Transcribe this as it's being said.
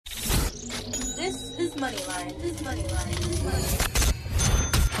Touchdown!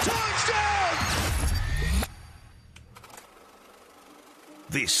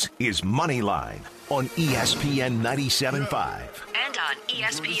 This is Moneyline on ESPN 97.5. And on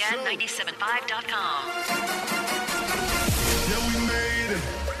ESPN975.com. Yeah, we made it.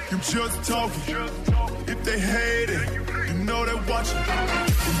 You just talking. If they hate it, you know they're watching.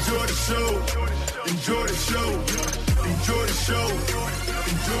 Enjoy the show. Enjoy the show. Enjoy the show.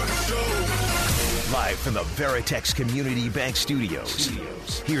 Enjoy the show. Live from the Veritex Community Bank Studios,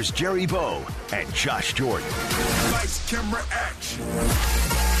 here's Jerry Bow and Josh Jordan. Lights, camera, action.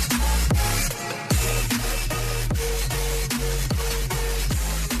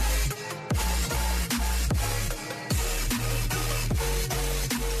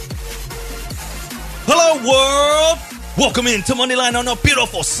 Hello, world! Welcome into Moneyline on a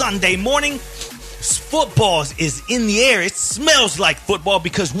beautiful Sunday morning. Football is in the air. It smells like football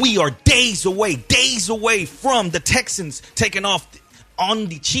because we are days away from the Texans taking off on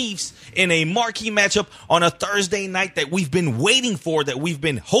the Chiefs in a marquee matchup on a Thursday night that we've been waiting for, that we've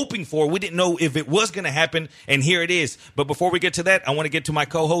been hoping for. We didn't know if it was going to happen, and here it is. But before we get to that, I want to get to my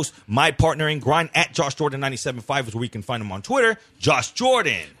co-host, my partner in grind, at Josh Jordan 97.5 is where you can find him on Twitter, Josh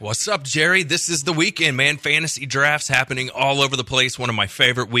Jordan. What's up, Jerry? This is the weekend, man. Fantasy drafts happening all over the place. One of my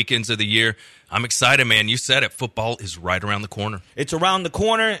favorite weekends of the year. I'm excited, man. You said it. Football is right around the corner. It's around the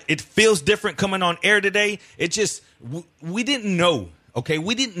corner. It feels different coming on air today. It just, we didn't know. Okay,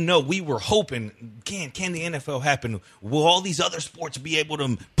 we didn't know. We were hoping, can the NFL happen? Will all these other sports be able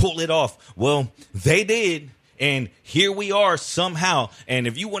to pull it off? Well, they did, and here we are somehow. And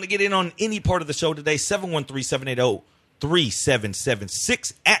if you want to get in on any part of the show today,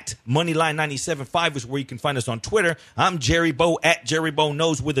 713-780-3776 at Moneyline975 is where you can find us on Twitter. I'm Jerry Bow at Jerry Bow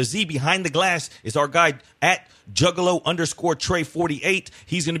Knows with a Z. Behind the glass is our guy at Juggalo_Trey48.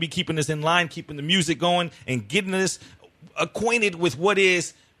 He's going to be keeping us in line, keeping the music going, and getting us acquainted with what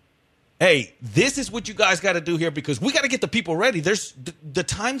is, hey, this is what you guys got to do here because we got to get the people ready. There's the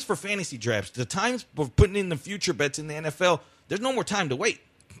times for fantasy drafts, the times for putting in the future bets in the NFL. There's no more time to wait.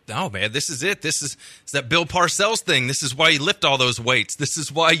 Oh, man, this is it. It's that Bill Parcells thing. This is why you lift all those weights. This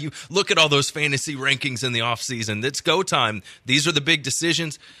is why you look at all those fantasy rankings in the offseason. It's go time. These are the big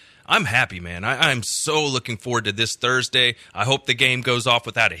decisions. I'm happy, man. I'm so looking forward to this Thursday. I hope the game goes off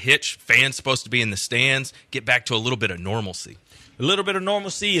without a hitch. Fans supposed to be in the stands. Get back to a little bit of normalcy. A little bit of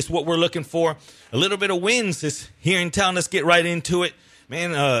normalcy is what we're looking for. A little bit of wins is here in town. Let's get right into it.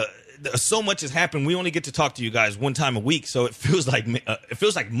 Man, so much has happened. We only get to talk to you guys one time a week, so it feels like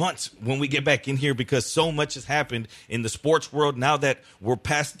months when we get back in here because so much has happened in the sports world now that we're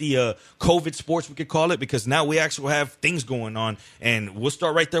past the COVID sports, we could call it, because now we actually have things going on. And we'll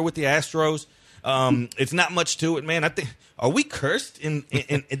start right there with the Astros. It's not much to it, man. I think, are we cursed in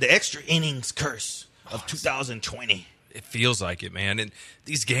the extra innings curse of 2020? It feels like it, man. And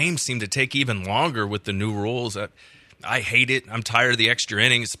these games seem to take even longer with the new rules. I hate it. I'm tired of the extra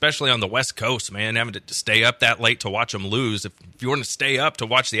innings, especially on the West Coast, man, having to stay up that late to watch them lose. If you want to stay up to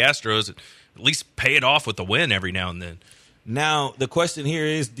watch the Astros, at least pay it off with a win every now and then. Now, the question here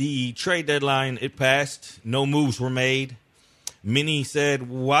is the trade deadline. It passed. No moves were made. Many said,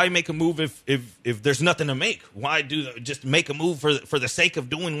 why make a move if there's nothing to make? Why just make a move for the sake of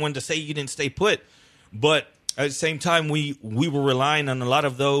doing one to say you didn't stay put? But at the same time, we were relying on a lot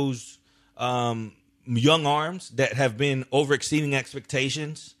of those young arms that have been overexceeding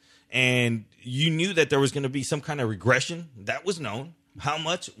expectations, and you knew that there was going to be some kind of regression. That was known. How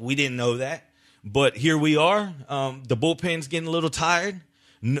much? We didn't know that. But here we are. The bullpen's getting a little tired.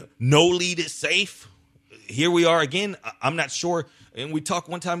 No lead is safe. Here we are again. I'm not sure, and we talk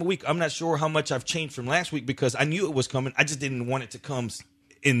one time a week, I'm not sure how much I've changed from last week because I knew it was coming. I just didn't want it to come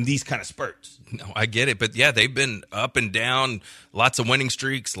in these kind of spurts. No, I get it. But, yeah, they've been up and down, lots of winning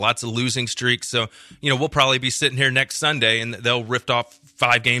streaks, lots of losing streaks. So, we'll probably be sitting here next Sunday, and they'll rift off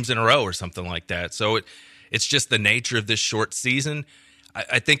 5 games in a row or something like that. So it's just the nature of this short season.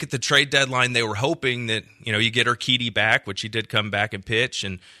 I think at the trade deadline they were hoping that, you get Urquidy back, which he did come back and pitch,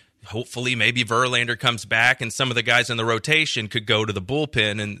 and hopefully maybe Verlander comes back and some of the guys in the rotation could go to the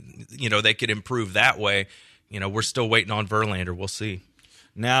bullpen and, they could improve that way. We're still waiting on Verlander. We'll see.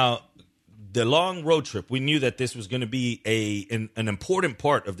 Now, the long road trip, we knew that this was going to be an important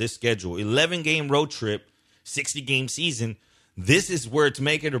part of this schedule. 11-game road trip, 60-game season. This is where it's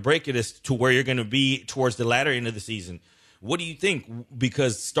make it or break it as to where you're going to be towards the latter end of the season. What do you think?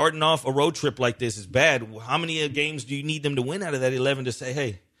 Because starting off a road trip like this is bad. How many games do you need them to win out of that 11 to say,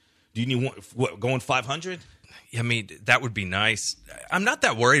 hey, do you need going 500? I mean, that would be nice. I'm not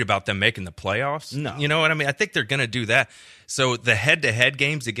that worried about them making the playoffs. No. You know what I mean? I think they're going to do that. So the head-to-head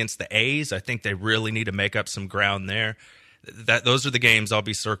games against the A's, I think they really need to make up some ground there. Those are the games I'll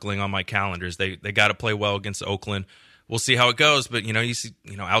be circling on my calendars. They got to play well against Oakland. We'll see how it goes. But, you see,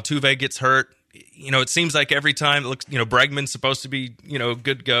 Altuve gets hurt. It seems like every time it looks, Bregman's supposed to be,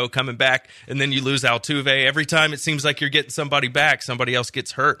 good to go, coming back, and then you lose Altuve. Every time it seems like you're getting somebody back, somebody else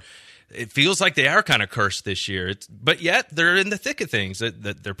gets hurt. It feels like they are kind of cursed this year. But yet they're in the thick of things.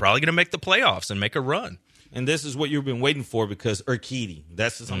 They're probably going to make the playoffs and make a run. And this is what you've been waiting for because Urquidy,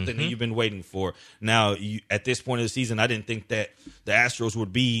 that's something that you've been waiting for. Now, at this point of the season, I didn't think that the Astros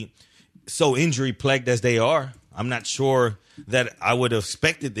would be so injury-plagued as they are. I'm not sure that I would have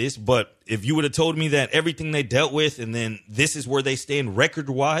expected this, but if you would have told me that everything they dealt with and then this is where they stand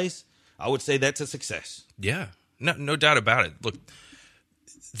record-wise, I would say that's a success. Yeah, no doubt about it. Look,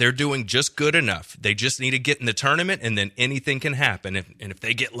 they're doing just good enough. They just need to get in the tournament, and then anything can happen. And if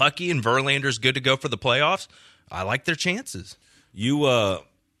they get lucky and Verlander's good to go for the playoffs, I like their chances. You a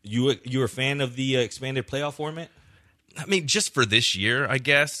fan of the expanded playoff format? I mean, just for this year, I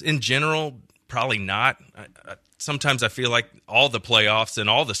guess. In general, probably not. Sometimes I feel like all the playoffs and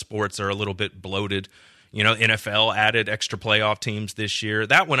all the sports are a little bit bloated. NFL added extra playoff teams this year.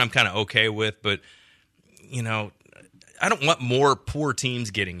 That one I'm kind of okay with, but, I don't want more poor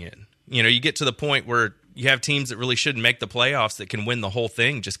teams getting in. You get to the point where you have teams that really shouldn't make the playoffs that can win the whole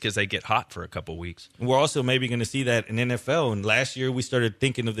thing just because they get hot for a couple weeks. We're also maybe going to see that in NFL. And last year we started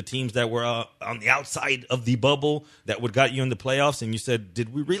thinking of the teams that were on the outside of the bubble that would got you in the playoffs. And you said,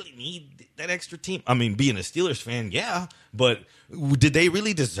 did we really need that extra team? I mean, being a Steelers fan, yeah. But did they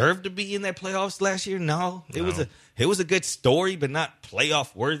really deserve to be in that playoffs last year? No. It was a good story, but not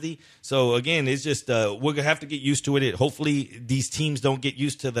playoff worthy. So again, it's just we're gonna have to get used to it. Hopefully, these teams don't get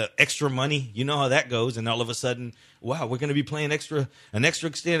used to the extra money. You know how that goes, and all of a sudden, wow, we're gonna be playing an extra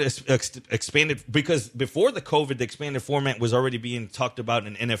expanded because before the COVID, the expanded format was already being talked about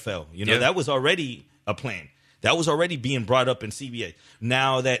in NFL. That was already a plan. That was already being brought up in CBA.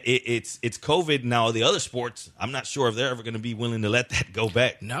 Now that it's COVID, now the other sports, I'm not sure if they're ever going to be willing to let that go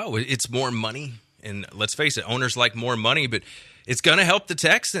back. No, it's more money. And let's face it, owners like more money, but it's going to help the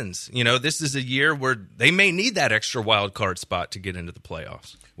Texans. This is a year where they may need that extra wild card spot to get into the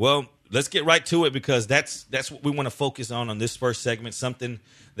playoffs. Well, let's get right to it because that's what we want to focus on this first segment, something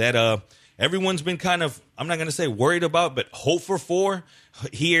that everyone's been kind of, I'm not going to say worried about, but hopeful for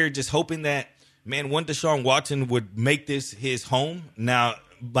here, just hoping that, man, one Deshaun Watson would make this his home. Now,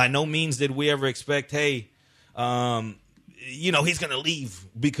 by no means did we ever expect, hey, he's going to leave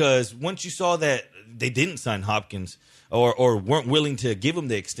because once you saw that they didn't sign Hopkins or weren't willing to give him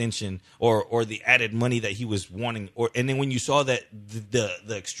the extension or the added money that he was wanting, and then when you saw that the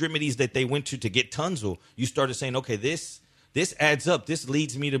extremities that they went to get Tunzel, you started saying, okay, this adds up. This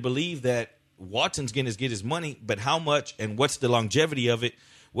leads me to believe that Watson's going to get his money, but how much and what's the longevity of it?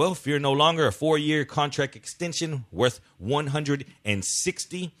 Well, fear no longer. A 4-year contract extension worth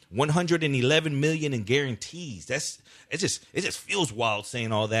 $111 million in guarantees. It just feels wild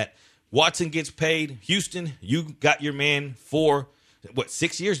saying all that. Watson gets paid. Houston, you got your man for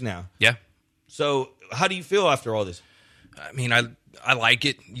 6 years now? Yeah. So how do you feel after all this? I mean, I like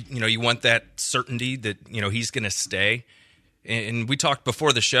it. You want that certainty that he's going to stay. And we talked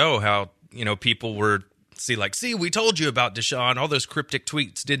before the show how people were. See, we told you about Deshaun. All those cryptic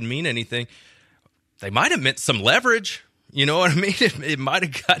tweets didn't mean anything. They might have meant some leverage. You know what I mean? It might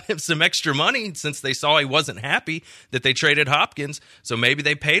have gotten him some extra money since they saw he wasn't happy that they traded Hopkins. So maybe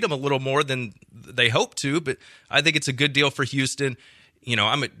they paid him a little more than they hoped to. But I think it's a good deal for Houston.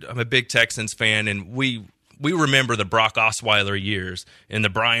 I'm a big Texans fan, and we remember the Brock Osweiler years and the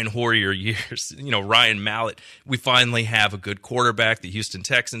Brian Hoyer years. Ryan Mallett. We finally have a good quarterback. The Houston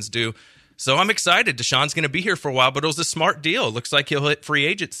Texans do. So I'm excited. Deshaun's going to be here for a while, but it was a smart deal. It looks like he'll hit free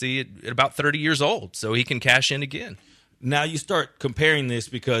agency at about 30 years old, so he can cash in again. Now you start comparing this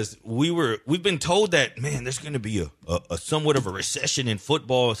because we've been told that, man, there's going to be a somewhat of a recession in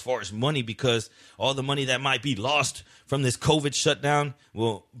football as far as money because all the money that might be lost from this COVID shutdown.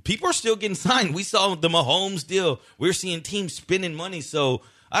 Well, people are still getting signed. We saw the Mahomes deal. We're seeing teams spending money, so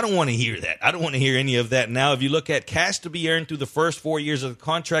I don't want to hear that. I don't want to hear any of that. Now, if you look at cash to be earned through the first 4 years of the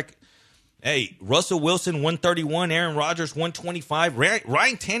contract, hey, Russell Wilson, 131, Aaron Rodgers, 125,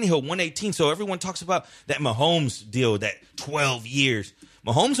 Ryan Tannehill, 118. So everyone talks about that Mahomes deal, that 12 years.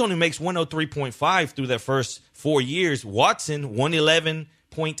 Mahomes only makes 103.5 through that first 4 years. Watson,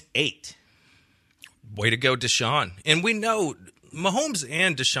 111.8. Way to go, Deshaun. And we know Mahomes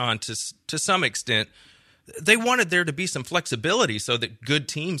and Deshaun, to some extent, they wanted there to be some flexibility so that good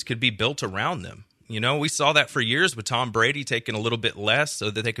teams could be built around them. You know, we saw that for years with Tom Brady taking a little bit less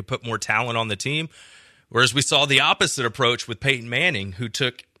so that they could put more talent on the team. Whereas we saw the opposite approach with Peyton Manning, who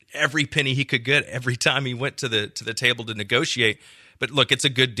took every penny he could get every time he went to the table to negotiate. But look, it's a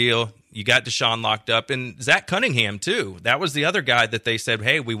good deal. You got Deshaun locked up, and Zach Cunningham too. That was the other guy that they said,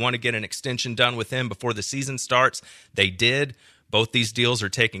 hey, we want to get an extension done with him before the season starts. They did. Both these deals are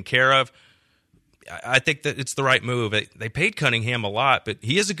taken care of. I think that it's the right move. They paid Cunningham a lot, but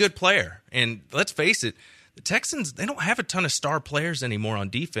he is a good player. And let's face it, the Texans, they don't have a ton of star players anymore on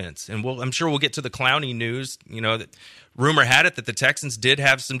defense. And I'm sure we'll get to the Clowney news. You know, that rumor had it that the Texans did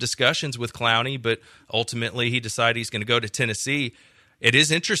have some discussions with Clowney, but ultimately he decided he's going to go to Tennessee. It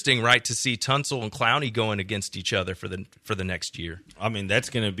is interesting, right, to see Tunsil and Clowney going against each other for the next year. I mean, that's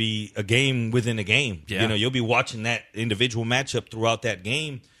going to be a game within a game. Yeah. You know, you'll be watching that individual matchup throughout that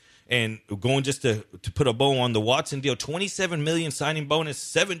game. And going just to put a bow on the Watson deal, $27 million signing bonus,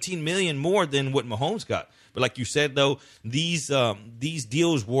 $17 million more than what Mahomes got. But like you said, though, these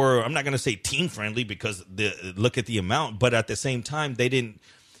deals were, I'm not going to say team friendly because look at the amount, but at the same time, they didn't.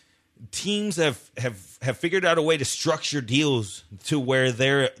 Teams have figured out a way to structure deals to where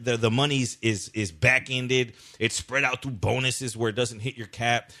the money's is back ended. It's spread out through bonuses where it doesn't hit your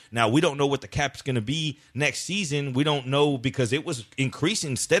cap. Now we don't know what the cap's going to be next season. We don't know because it was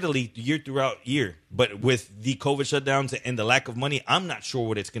increasing steadily year throughout year. But with the COVID shutdowns and the lack of money, I'm not sure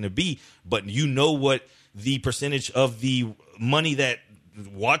what it's going to be. But you know what the percentage of the money that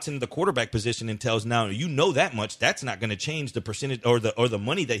Watson, the quarterback position, entails now. You know that much. That's not going to change the percentage or the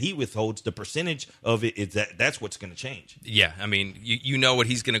money that he withholds. The percentage of it is that's what's going to change. Yeah, I mean, you know what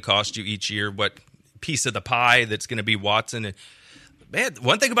he's going to cost you each year, what piece of the pie that's going to be Watson. And man,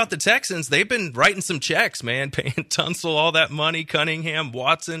 one thing about the Texans, they've been writing some checks, man, paying Tunsil all that money, Cunningham,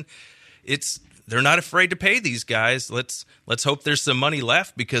 Watson. They're not afraid to pay these guys. Let's hope there's some money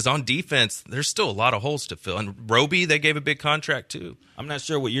left because on defense, there's still a lot of holes to fill. And Roby, they gave a big contract too. I'm not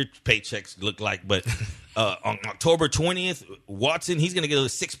sure what your paychecks look like, but on October 20th, Watson, he's going to get a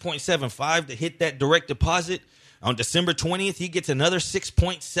 6.75 to hit that direct deposit. On December 20th, he gets another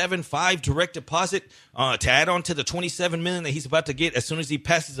 6.75 direct deposit to add on to the $27 million that he's about to get as soon as he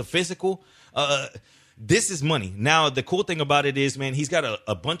passes a physical. This is money. Now, the cool thing about it is, man, he's got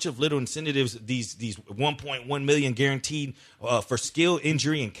a bunch of little incentives, these $1.1 million guaranteed for skill,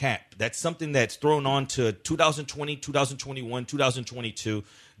 injury, and cap. That's something that's thrown on to 2020, 2021, 2022.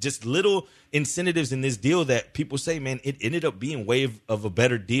 Just little incentives in this deal that people say, man, it ended up being way of a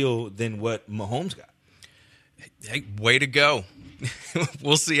better deal than what Mahomes got. Hey, way to go.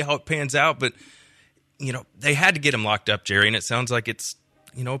 We'll see how it pans out. But, you know, they had to get him locked up, Jerry, and it sounds like it's,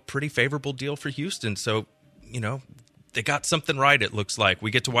 you know, a pretty favorable deal for Houston. So, you know, they got something right, it looks like. We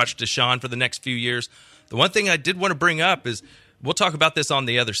get to watch Deshaun for the next few years. The one thing I did want to bring up is we'll talk about this on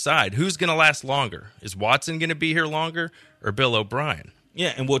the other side. Who's going to last longer? Is Watson going to be here longer or Bill O'Brien?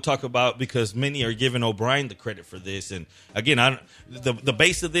 Yeah, and we'll talk about because many are giving O'Brien the credit for this. And, again, the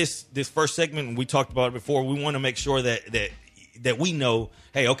base of this first segment, and we talked about it before, we want to make sure that we know,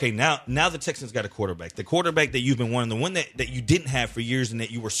 hey, okay, now the Texans got a quarterback. The quarterback that you've been wanting, the one that you didn't have for years and that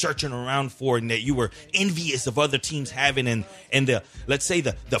you were searching around for and that you were envious of other teams having and the, let's say,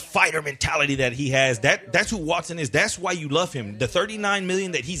 the fighter mentality that he has, that's who Watson is. That's why you love him. The $39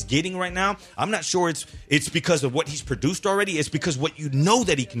 million that he's getting right now, I'm not sure it's because of what he's produced already. It's because what you know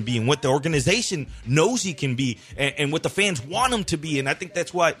that he can be and what the organization knows he can be and what the fans want him to be. And I think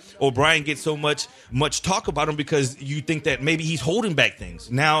that's why O'Brien gets so much talk about him because you think that maybe he's holding back things.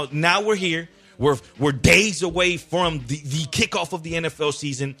 Now we're here. We're days away from the kickoff of the NFL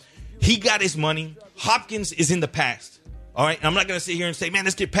season. He got his money. Hopkins is in the past. All right. I'm not going to sit here and say, man,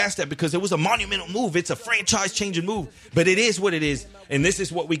 let's get past that because it was a monumental move. It's a franchise-changing move. But it is what it is. And this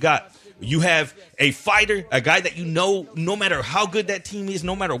is what we got. You have a fighter, a guy that you know no matter how good that team is,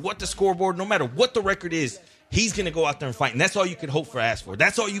 no matter what the scoreboard, no matter what the record is, he's going to go out there and fight. And that's all you can hope for, ask for.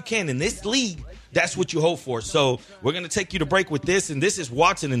 That's all you can. In this league, that's what you hope for. So we're going to take you to break with this. And this is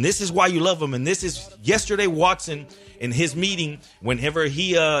Watson. And this is why you love him. And this is yesterday Watson in his meeting whenever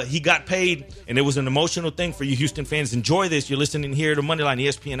he got paid. And it was an emotional thing for you Houston fans. Enjoy this. You're listening here to Moneyline,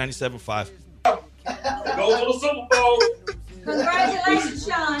 ESPN 97.5. Go to the Super Bowl. Congratulations,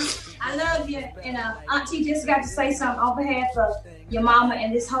 Sean. I love you. And Auntie just got to say something on behalf of your mama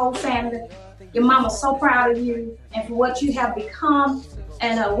and this whole family. Your mama's so proud of you and for what you have become.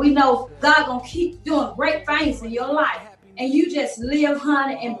 And we know God gonna keep doing great things in your life. And you just live,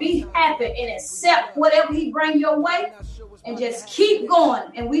 honey, and be happy and accept whatever he bring your way. And just keep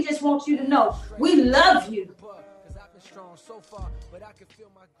going. And we just want you to know we love you.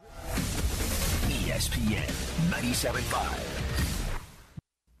 ESPN 97.5.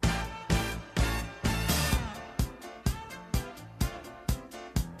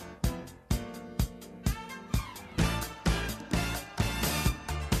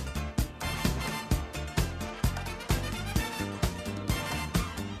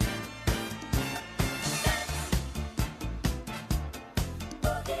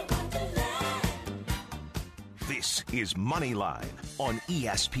 This is Moneyline on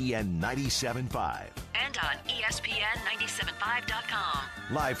ESPN 97.5. And on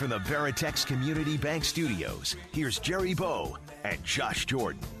ESPN975.com. Live from the Veritex Community Bank Studios, here's Jerry Bow and Josh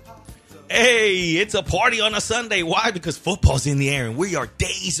Jordan. Hey, it's a party on a Sunday. Why? Because football's in the air, and we are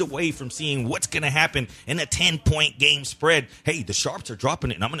days away from seeing what's going to happen in a 10-point game spread. Hey, the Sharps are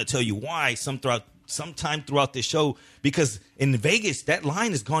dropping it, and I'm going to tell you why sometime throughout this show, because in Vegas, that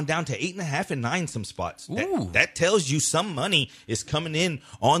line has gone down to 8.5 and 9 some spots. That tells you some money is coming in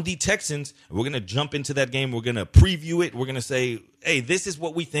on the Texans. We're going to jump into that game. We're going to preview it. We're going to say, hey, this is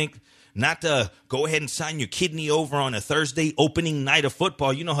what we think. Not to go ahead and sign your kidney over on a Thursday opening night of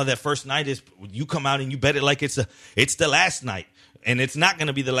football. You know how that first night is. You come out and you bet it like it's the last night. And it's not going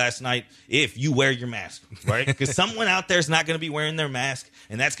to be the last night if you wear your mask, right? Because someone out there is not going to be wearing their mask,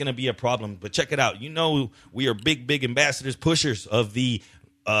 and that's going to be a problem. But check it out. You know we are big ambassadors, pushers of the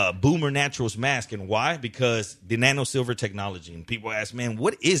Boomer Naturals mask. And why? Because the nano silver technology. And people ask, man,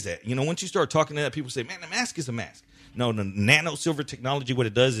 what is that? You know, once you start talking to that, people say, man, the mask is a mask. No, the nano silver technology, what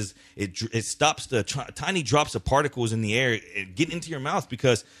it does is it stops the tiny drops of particles in the air get into your mouth,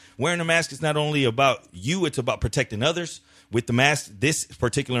 because wearing a mask is not only about you, it's about protecting others. With the mask, this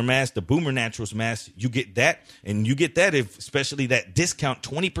particular mask, the Boomer Naturals mask, you get that, and you get that especially that discount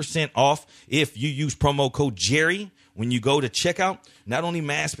 20% off if you use promo code Jerry when you go to checkout. Not only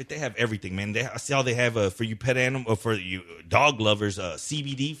masks, but they have everything, man. I saw they have for you pet animal, for you dog lovers,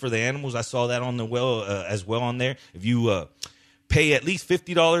 CBD for the animals. I saw that on the as well on there. If you pay at least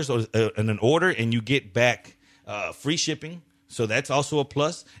 $50 in an order, and you get back free shipping. So that's also a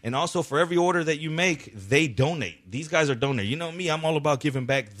plus. And also, for every order that you make, they donate. These guys are donors. You know me, I'm all about giving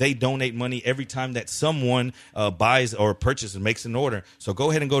back. They donate money every time that someone buys or purchases and makes an order. So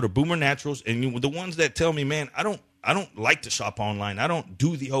go ahead and go to Boomer Naturals. And the ones that tell me, man, I don't like to shop online. I don't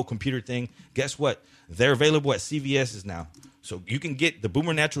do the whole computer thing. Guess what? They're available at CVS's now. So you can get the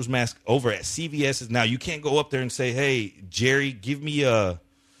Boomer Naturals mask over at CVS's now. You can't go up there and say, hey, Jerry, give me the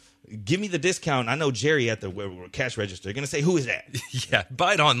discount. I know Jerry at the cash register. They're going to say, who is that? Yeah,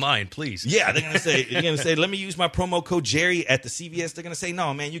 buy it online, please. Yeah, they're going to say, let me use my promo code Jerry at the CVS. They're going to say,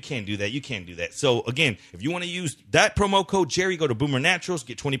 no, man, you can't do that. You can't do that. So, again, if you want to use that promo code Jerry, go to Boomer Naturals,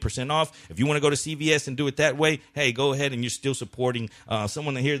 get 20% off. If you want to go to CVS and do it that way, hey, go ahead, and you're still supporting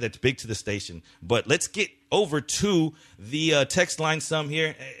someone here that's big to the station. But let's get over to the text line some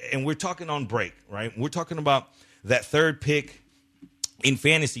here, and we're talking on break, right? We're talking about that third pick in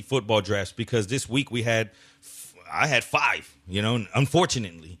fantasy football drafts, because this week I had 5,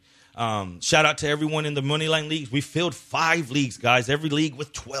 unfortunately. Shout out to everyone in the Moneyline leagues. We filled 5 leagues, guys. Every league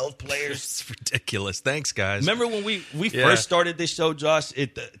with 12 players. It's ridiculous. Thanks, guys. Remember when we first started this show, Josh,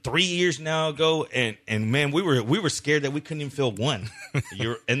 3 years now ago, and man, we were scared that we couldn't even fill one.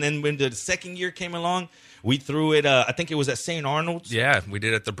 And then when the second year came along, we threw it, I think it was at St. Arnold's. Yeah, we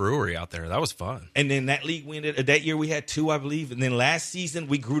did it at the brewery out there. That was fun. And then that league, that year we had 2, I believe. And then last season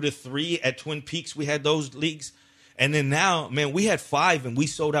we grew to 3 at Twin Peaks. We had those leagues. And then now, man, we had 5 and we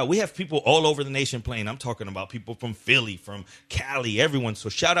sold out. We have people all over the nation playing. I'm talking about people from Philly, from Cali, everyone. So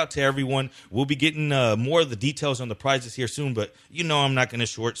shout out to everyone. We'll be getting more of the details on the prizes here soon. But I'm not going to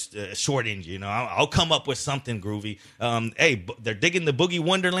short end you. I'll come up with something groovy. Hey, they're digging the Boogie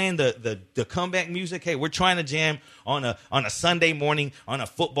Wonderland, the comeback music. Hey, we're trying to jam on a Sunday morning, on a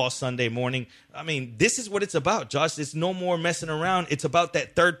football Sunday morning. I mean, this is what it's about, Josh. It's no more messing around. It's about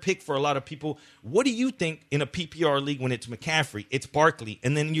that third pick for a lot of people. What do you think in a PPR league when it's McCaffrey, it's Barkley,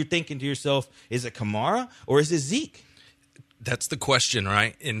 and then you're thinking to yourself, is it Kamara or is it Zeke? That's the question,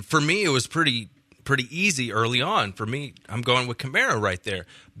 right? And for me, it was pretty easy early on. For me, I'm going with Kamara right there.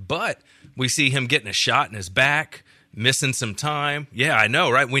 But we see him getting a shot in his back, missing some time. Yeah, I know,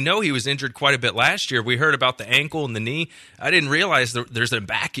 right? We know he was injured quite a bit last year. We heard about the ankle and the knee. I didn't realize there's a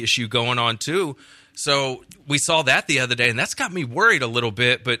back issue going on too. So we saw that the other day, and that's got me worried a little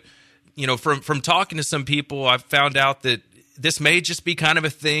bit. But, from talking to some people, I've found out that this may just be kind of a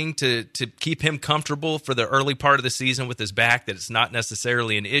thing to keep him comfortable for the early part of the season with his back, that it's not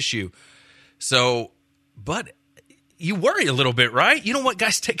necessarily an issue. So, but you worry a little bit, right? You don't want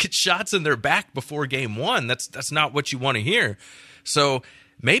guys taking shots in their back before game 1. That's not what you want to hear. So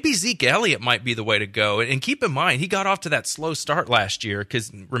maybe Zeke Elliott might be the way to go. And keep in mind, he got off to that slow start last year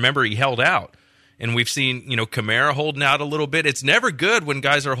because, remember, he held out. And we've seen, Kamara holding out a little bit. It's never good when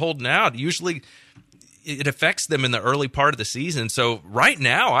guys are holding out. Usually it affects them in the early part of the season. So right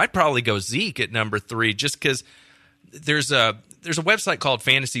now, I'd probably go Zeke at number 3 just because there's a website called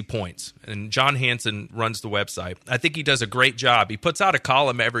Fantasy Points, and John Hansen runs the website. I think he does a great job. He puts out a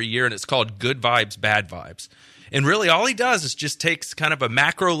column every year, and it's called Good Vibes, Bad Vibes. And really all he does is just takes kind of a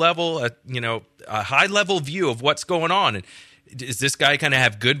macro level, a high level view of what's going on. And does this guy kind of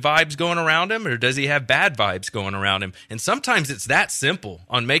have good vibes going around him, or does he have bad vibes going around him? And sometimes it's that simple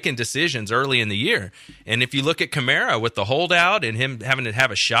on making decisions early in the year. And if you look at Kamara with the holdout and him having to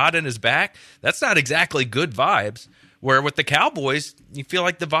have a shot in his back, that's not exactly good vibes. Where with the Cowboys, you feel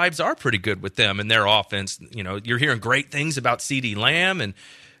like the vibes are pretty good with them and their offense. You're hearing great things about CeeDee Lamb. And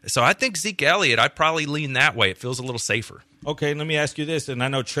so I think Zeke Elliott, I'd probably lean that way. It feels a little safer. Okay, let me ask you this, and I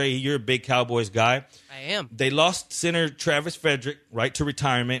know, Trey, you're a big Cowboys guy. I am. They lost center Travis Frederick, right, to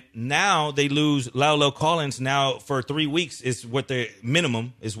retirement. Now they lose Lalo Collins now for 3 weeks is what the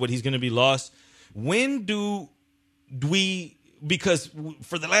minimum is what he's going to be lost. When do we – because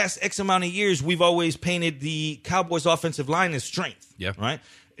for the last X amount of years, we've always painted the Cowboys' offensive line as strength, right?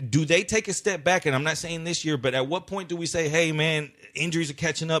 Do they take a step back? And I'm not saying this year, but at what point do we say, hey, man, injuries are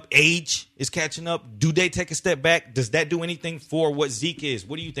catching up, age is catching up? Do they take a step back? Does that do anything for what Zeke is?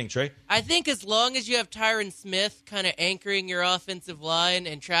 What do you think, Trey? I think as long as you have Tyron Smith kind of anchoring your offensive line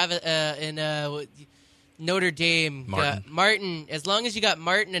and Travis Notre Dame, Martin, as long as you got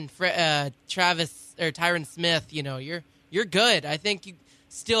Martin and Travis or Tyron Smith, you're good. I think you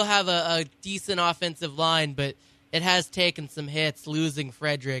still have a decent offensive line, but it has taken some hits losing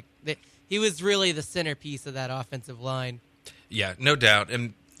Frederick. He was really the centerpiece of that offensive line. Yeah, no doubt.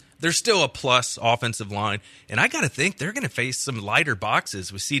 And there's still a plus offensive line. And I got to think they're going to face some lighter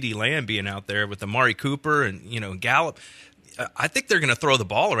boxes with CeeDee Lamb being out there with Amari Cooper and, Gallup. I think they're going to throw the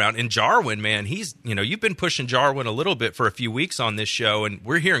ball around. And Jarwin, man, he's, you've been pushing Jarwin a little bit for a few weeks on this show, and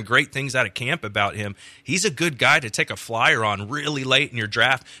we're hearing great things out of camp about him. He's a good guy to take a flyer on really late in your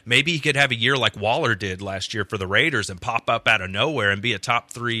draft. Maybe he could have a year like Waller did last year for the Raiders and pop up out of nowhere and be a top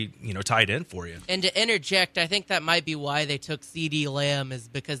 3, tight end for you. And to interject, I think that might be why they took CeeDee Lamb, is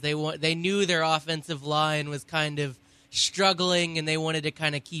because they knew their offensive line was kind of struggling, and they wanted to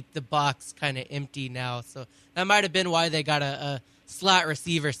kind of keep the box kind of empty now. So that might have been why they got a slot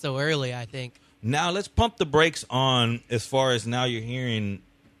receiver so early, I think. Now let's pump the brakes on as far as now you're hearing,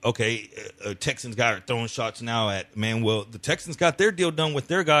 okay, Texans guy are throwing shots now at, man, well, the Texans got their deal done with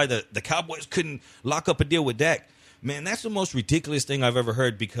their guy. The Cowboys couldn't lock up a deal with Dak. Man, that's the most ridiculous thing I've ever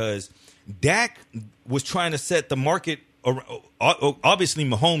heard, because Dak was trying to set the market. Obviously,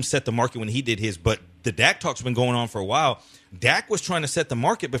 Mahomes set the market when he did his, but the Dak talk's been going on for a while. Dak was trying to set the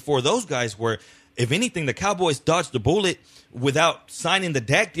market before those guys were. If anything, the Cowboys dodged the bullet without signing the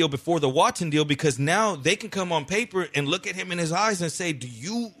Dak deal before the Watson deal, because now they can come on paper and look at him in his eyes and say, do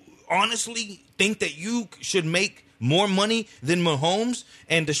you honestly think that you should make more money than Mahomes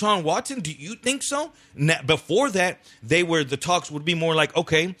and Deshaun Watson? Do you think so? Now, before that, the talks would be more like,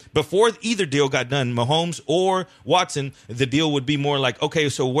 okay, before either deal got done, Mahomes or Watson, the deal would be more like, okay,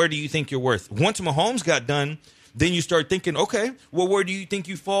 so where do you think you're worth? Once Mahomes got done, then you start thinking, okay, well, where do you think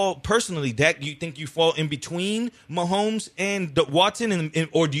you fall personally, Dak? Do you think you fall in between Mahomes and Watson,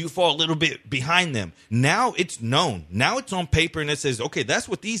 or do you fall a little bit behind them? Now it's known. Now it's on paper, and it says, okay, that's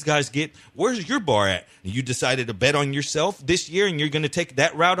what these guys get. Where's your bar at? You decided to bet on yourself this year, and you're going to take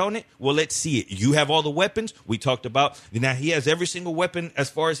that route on it? Well, let's see it. You have all the weapons we talked about. Now he has every single weapon as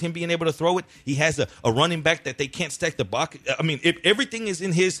far as him being able to throw it. He has a running back that they can't stack the box. I mean, if everything is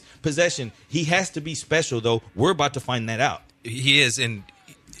in his possession, he has to be special, though. We're about to find that out. He is, and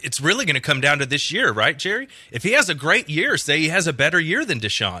it's really going to come down to this year, right, Jerry? If he has a great year, say he has a better year than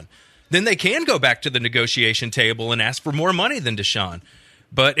Deshaun, then they can go back to the negotiation table and ask for more money than Deshaun.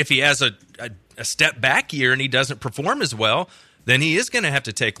 But if he has a step back year and he doesn't perform as well, then he is going to have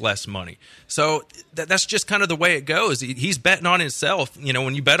to take less money. So that's just kind of the way it goes. He's betting on himself.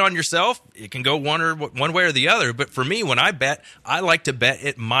 When you bet on yourself, it can go one way or the other. But for me, when I bet, I like to bet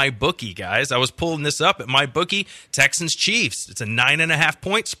at MyBookie, guys. I was pulling this up at MyBookie. Texans-Chiefs. It's a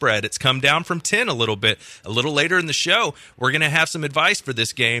 9.5-point spread. It's come down from 10 a little bit. A little later in the show, we're going to have some advice for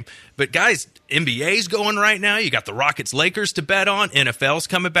this game. But guys, NBA's going right now. You got the Rockets-Lakers to bet on. NFL's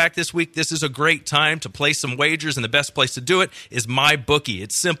coming back this week. This is a great time to place some wagers, and the best place to do it is MyBookie.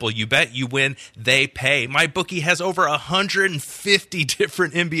 It's simple. You bet, you win, they pay. MyBookie has over 150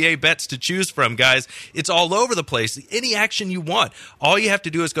 different NBA bets to choose from, guys. It's all over the place. Any action you want. All you have to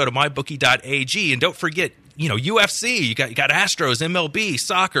do is go to mybookie.ag, and don't forget, UFC, you got Astros, MLB,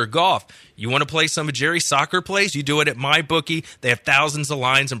 soccer, golf. You want to play some of Jerry's soccer plays? You do it at MyBookie. They have thousands of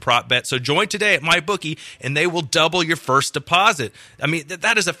lines and prop bets. So join today at MyBookie, and they will double your first deposit. I mean,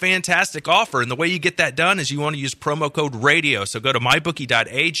 that is a fantastic offer, and the way you get that done is you want to use promo code RADIO. So go to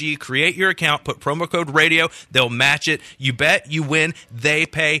mybookie.ag, create your account, put promo code RADIO. They'll match it. You bet, you win, they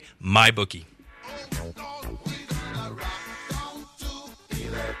pay. MyBookie.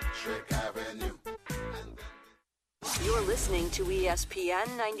 You're listening to ESPN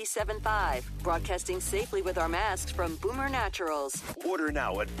 97.5, broadcasting safely with our masks from Boomer Naturals. Order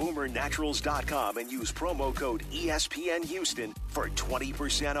now at boomernaturals.com and use promo code ESPN Houston for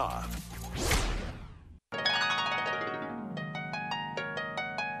 20% off.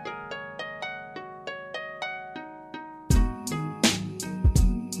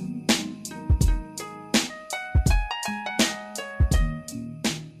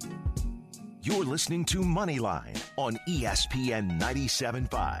 You're listening to Moneyline on ESPN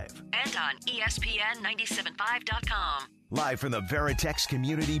 97.5. And on ESPN975.com. Live from the Veritex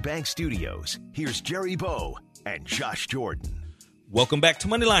Community Bank Studios, here's Jerry Bow and Josh Jordan. Welcome back to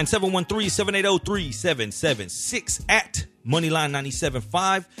Moneyline, 713-780-3776, at Moneyline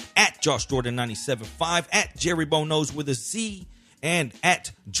 97.5, at Josh Jordan 97.5, at Jerry Bow Knows with a Z, and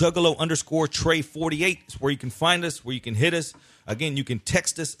at Juggalo_Trey48 is where you can find us, where you can hit us. Again, you can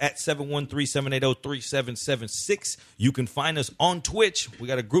text us at 713-780-3776. You can find us on Twitch. We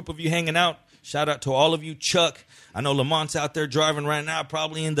got a group of you hanging out. Shout out to all of you. Chuck, I know Lamont's out there driving right now,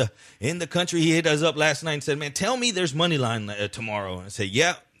 probably in the country. He hit us up last night and said, man, tell me there's Moneyline tomorrow. And I said,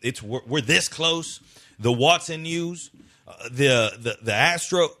 yeah, we're this close. The Watson news, the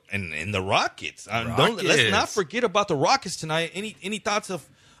Astro, and the Rockets. Let's not forget about the Rockets tonight. Any thoughts of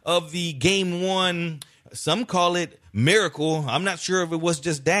the game one? Some call it miracle. I'm not sure if it was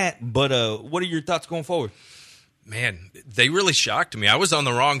just that, but what are your thoughts going forward? Man, they really shocked me. I was on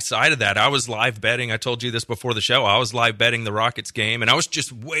the wrong side of that. I was live betting. I told you this before the show. I was live betting the Rockets game, and I was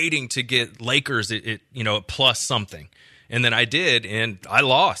just waiting to get Lakers at plus something. And then I did, and I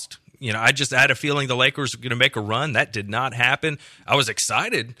lost. I just had a feeling the Lakers were going to make a run. That did not happen. I was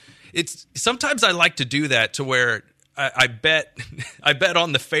excited. Sometimes I like to do that to where I bet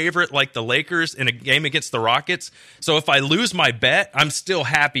on the favorite, like the Lakers, in a game against the Rockets. So if I lose my bet, I'm still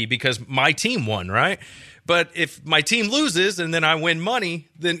happy because my team won, right? But if my team loses and then I win money,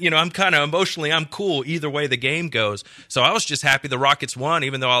 then, I'm kind of emotionally, I'm cool either way the game goes. So I was just happy the Rockets won,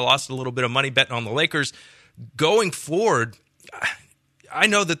 even though I lost a little bit of money betting on the Lakers. Going forward, I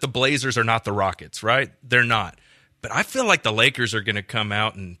know that the Blazers are not the Rockets, right? They're not. But I feel like the Lakers are going to come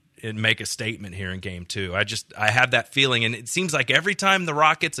out and make a statement here in game two. I have that feeling, and it seems like every time the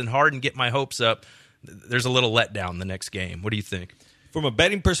Rockets and Harden get my hopes up, there's a little letdown the next game. What do you think? From a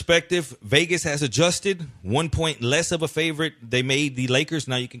betting perspective, Vegas has adjusted 1 point less of a favorite. They made the Lakers.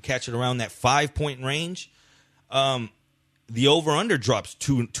 Now you can catch it around that 5-point range. The over-under drops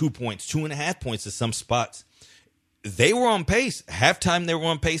 2 points, 2.5 points at some spots. They were on pace. Halftime, they were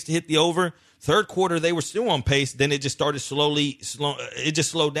on pace to hit the over. Third quarter, they were still on pace. Then it just started it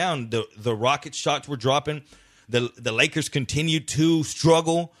just slowed down. The Rockets shots were dropping. The Lakers continued to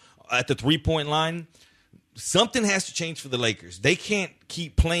struggle at the 3-point line. Something has to change for the Lakers. They can't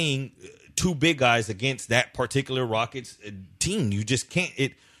keep playing two big guys against that particular Rockets team. You just can't.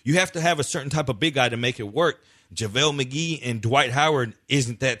 You have to have a certain type of big guy to make it work. JaVale McGee and Dwight Howard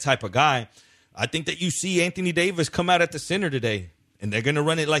isn't that type of guy. I think that you see Anthony Davis come out at the center today, and they're going to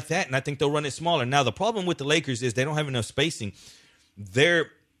run it like that, and I think they'll run it smaller. Now, the problem with the Lakers is they don't have enough spacing. They're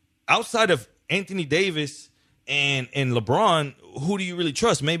outside of Anthony Davis and LeBron, who do you really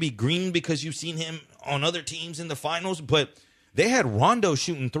trust? Maybe Green because you've seen him on other teams in the finals, but they had Rondo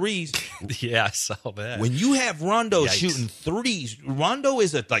shooting threes. Yeah, I saw that. When you have Rondo shooting threes, Rondo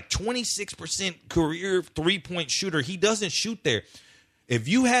is a 26% career three-point shooter. He doesn't shoot there. If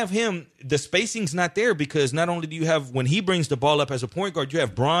you have him, the spacing's not there because not only do you have, when he brings the ball up as a point guard, you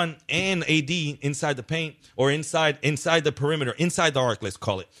have Bron and AD inside the paint or inside the perimeter, inside the arc, let's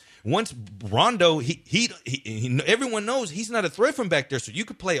call it. Once Rondo, he everyone knows he's not a threat from back there, so you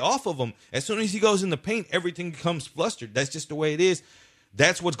could play off of him. As soon as he goes in the paint, everything becomes flustered. That's just the way it is.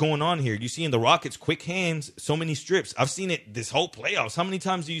 That's what's going on here. You see in the Rockets, quick hands, so many strips. I've seen it this whole playoffs. How many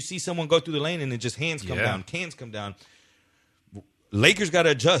times do you see someone go through the lane and then just hands come down, cans come down? Lakers got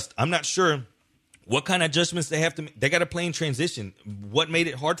to adjust. I'm not sure what kind of adjustments they have to make. They got to play in transition. What made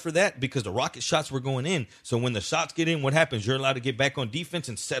it hard for that? Because the Rocket shots were going in. So when the shots get in, what happens? You're allowed to get back on defense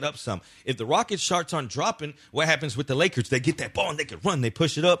and set up some. If the Rocket shots aren't dropping, what happens with the Lakers? They get that ball and they can run. They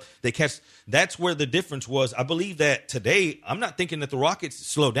push it up. They catch. That's where the difference was. I believe that today, I'm not thinking that the Rockets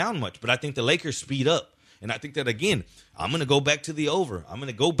slow down much, but I think the Lakers speed up. And I think that, again, I'm going to go back to the over. I'm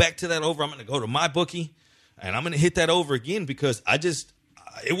going to go back to that over. I'm going to go to my bookie, and I'm going to hit that over again because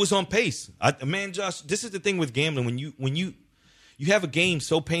it was on pace. Man, Josh, this is the thing with gambling. When you have a game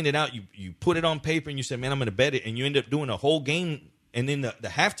so painted out, you put it on paper and you say, man, I'm going to bet it, and you end up doing a whole game, and then the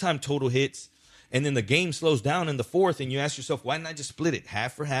halftime total hits, and then the game slows down in the fourth, and you ask yourself, why didn't I just split it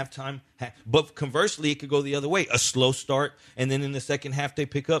half for halftime? But conversely, it could go the other way, a slow start, and then in the second half they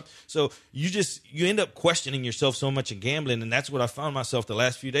pick up. So you end up questioning yourself so much in gambling, and that's what I found myself the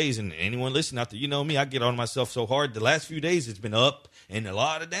last few days. And anyone listening out there, you know me, I get on myself so hard. The last few days it's been up and a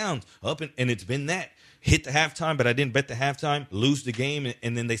lot of downs, up and it's been that. Hit the halftime, but I didn't bet the halftime, lose the game,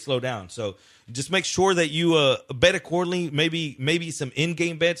 and then they slow down. So just make sure that you bet accordingly, maybe some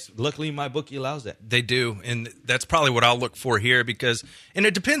in-game bets. Luckily, my bookie allows that. They do, and that's probably what I'll look for here and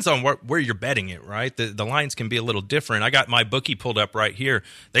it depends on where you're betting it, right? The lines can be a little different. I got my bookie pulled up right here.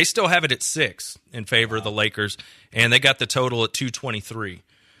 They still have it at 6 in favor of the Lakers, and they got the total at 223.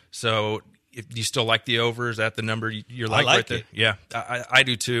 So if you still like the over, is that the number you're like right there? It. Yeah, I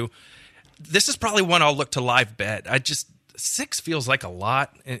do too. This is probably one I'll look to live bet. 6 feels like a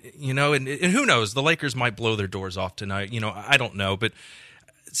lot, and who knows? The Lakers might blow their doors off tonight. I don't know, but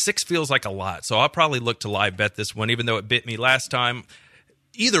 6 feels like a lot. So I'll probably look to live bet this one, even though it bit me last time.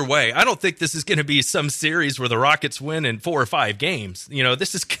 Either way, I don't think this is going to be some series where the Rockets win in 4 or 5 games. They're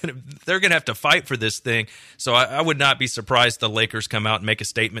going to have to fight for this thing. So I would not be surprised the Lakers come out and make a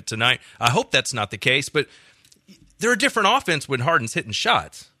statement tonight. I hope that's not the case, but they're a different offense when Harden's hitting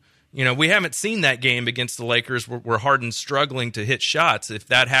shots. We haven't seen that game against the Lakers where Harden's struggling to hit shots. If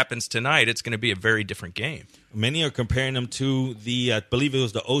that happens tonight, it's going to be a very different game. Many are comparing them to I believe it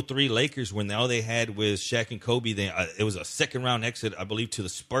was the 03 Lakers when all they had was Shaq and Kobe. It was a second-round exit, I believe, to the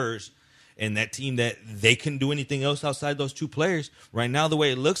Spurs. And that team that they couldn't do anything else outside those 2 players. Right now, the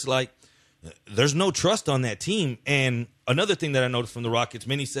way it looks like, there's no trust on that team. And another thing that I noticed from the Rockets,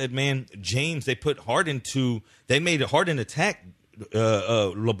 many said, man, James, they made Harden attack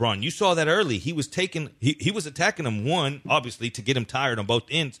LeBron. You saw that early. He was attacking him, one, obviously, to get him tired on both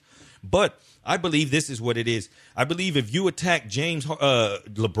ends. But I believe this is what it is. I believe if you attack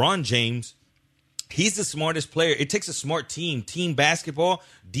LeBron James, he's the smartest player. It takes a smart team basketball,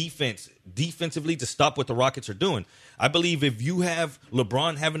 defensively to stop what the Rockets are doing. I believe if you have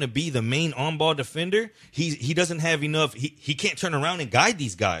LeBron having to be the main on-ball defender, he doesn't have enough. He can't turn around and guide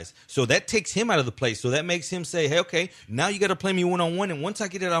these guys. So that takes him out of the play. So that makes him say, hey, okay, now you got to play me one-on-one. And once I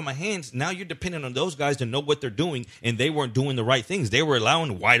get it out of my hands, now you're dependent on those guys to know what they're doing. And they weren't doing the right things. They were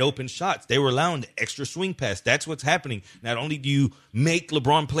allowing wide open shots. They were allowing the extra swing pass. That's what's happening. Not only do you make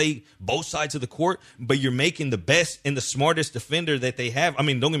LeBron play both sides of the court, but you're making the best and the smartest defender that they have. I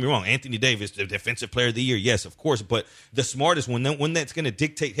mean, don't get me wrong. Anthony Davis, the defensive player of the year. Yes, of course. But the smartest one that's going to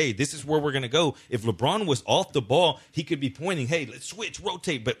dictate, hey, this is where we're going to go. If LeBron was off the ball, he could be pointing, hey, let's switch,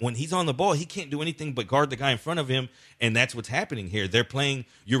 rotate. But when he's on the ball, he can't do anything but guard the guy in front of him. And that's what's happening here.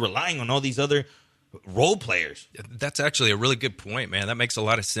 You're relying on all these other role players. That's actually a really good point, man. That makes a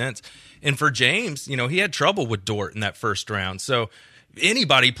lot of sense. And for James, he had trouble with Dort in that first round. So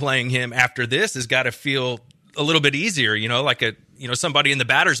anybody playing him after this has got to feel a little bit easier, like somebody in the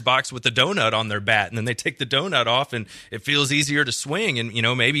batter's box with the donut on their bat, and then they take the donut off and it feels easier to swing. And,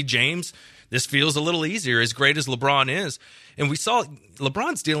 maybe James, this feels a little easier, as great as LeBron is. And we saw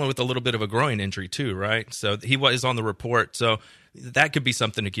LeBron's dealing with a little bit of a groin injury too, right? So he was on the report. So that could be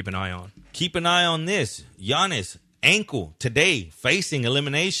something to keep an eye on. Keep an eye on this. Giannis, ankle today, facing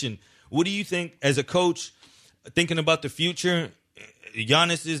elimination. What do you think as a coach, thinking about the future?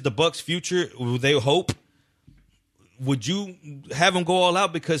 Giannis is the Bucks' future. They hope. Would you have him go all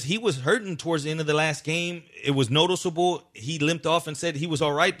out? Because he was hurting towards the end of the last game. It was noticeable. He limped off and said he was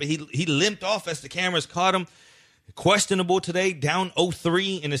all right, but he limped off as the cameras caught him. Questionable today, down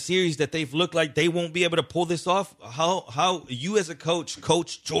 0-3 in a series that they've looked like they won't be able to pull this off. How you as a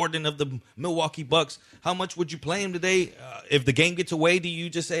Coach Jordan of the Milwaukee Bucks, how much would you play him today? If the game gets away, do you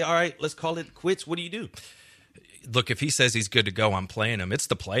just say, all right, let's call it quits? What do you do? Look, if he says he's good to go, I'm playing him. It's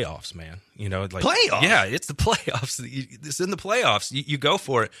the playoffs, man. Playoffs? Yeah, it's the playoffs. It's in the playoffs. You go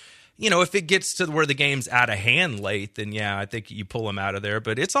for it. If it gets to where the game's out of hand late, then yeah, I think you pull him out of there.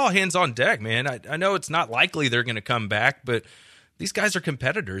 But it's all hands on deck, man. I know it's not likely they're going to come back, but these guys are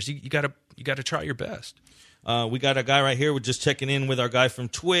competitors. You got to try your best. We got a guy right here. We're just checking in with our guy from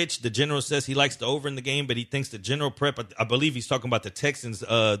Twitch. The general says he likes the over in the game, but he thinks the general prep, I believe he's talking about the Texans,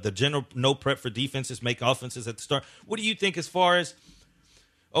 the general no prep for defenses, make offenses at the start. What do you think as far as,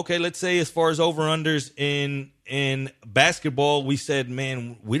 okay, let's say as far as over-unders in basketball, we said,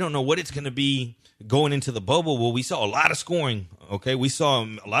 man, we don't know what it's going to be going into the bubble. Well, we saw a lot of scoring, okay? We saw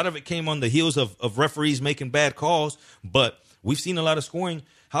a lot of it came on the heels of referees making bad calls, but we've seen a lot of scoring.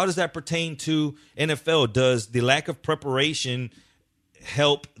 How does that pertain to NFL? Does the lack of preparation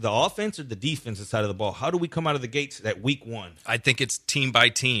help the offense or the defensive side of the ball? How do we come out of the gates at week one? I think it's team by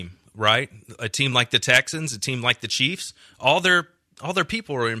team, right? A team like the Texans, a team like the Chiefs, all their all their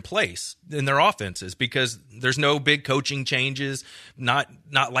people are in place in their offenses because there's no big coaching changes, not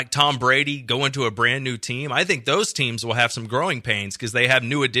like Tom Brady going to a brand new team. I think those teams will have some growing pains because they have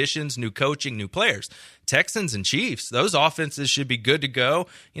new additions, new coaching, new players. Texans and Chiefs, those offenses should be good to go.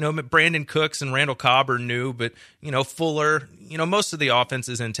 Brandon Cooks and Randall Cobb are new, but, Fuller, most of the offense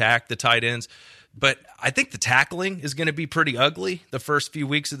is intact, the tight ends. But I think the tackling is going to be pretty ugly the first few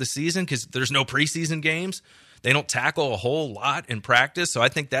weeks of the season because there's no preseason games. They don't tackle a whole lot in practice, so I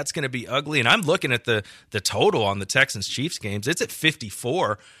think that's going to be ugly. And I'm looking at the total on the Texans-Chiefs games. It's at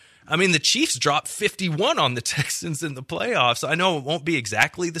 54. I mean, the Chiefs dropped 51 on the Texans in the playoffs. I know it won't be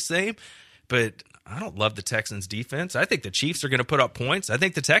exactly the same, but I don't love the Texans' defense. I think the Chiefs are going to put up points. I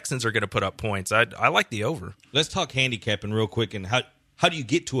think the Texans are going to put up points. I like the over. Let's talk handicapping real quick and how do you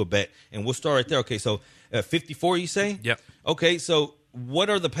get to a bet? And we'll start right there. Okay, so 54 you say? Yep. Okay, so what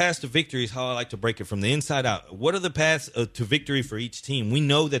are the paths to victories? How I like to break it from the inside out. What are the paths to victory for each team? We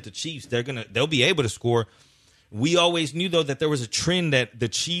know that the Chiefs, they'll be able to score. We always knew, though, that there was a trend that the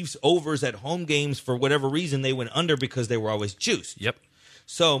Chiefs overs at home games, for whatever reason, they went under because they were always juiced. Yep.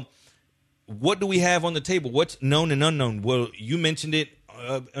 So what do we have on the table? What's known and unknown? Well, you mentioned it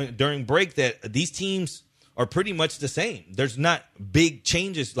during break that these teams are pretty much the same. There's not big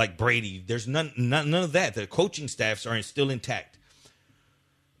changes like Brady. There's none of that. The coaching staffs are still intact.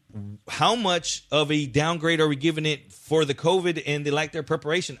 How much of a downgrade are we giving it for the COVID and the lack their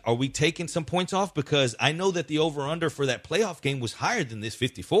preparation? Are we taking some points off? Because I know that the over-under for that playoff game was higher than this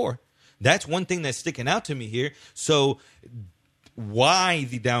 54. That's one thing that's sticking out to me here. So why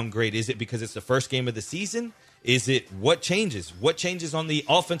the downgrade? Is it because it's the first game of the season? Is it what changes? What changes on the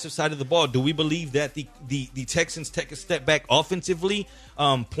offensive side of the ball? Do we believe that the Texans take a step back offensively,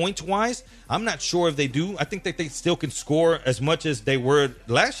 points-wise? I'm not sure if they do. I think that they still can score as much as they were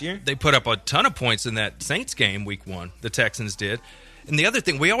last year. They put up a ton of points in that Saints game week 1, the Texans did. And the other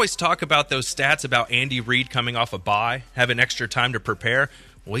thing, we always talk about those stats about Andy Reid coming off a bye, having extra time to prepare.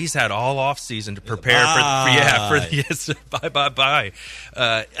 Well, he's had all off season to prepare bye.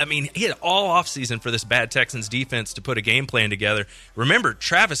 I mean, he had all off season for this bad Texans defense to put a game plan together. Remember,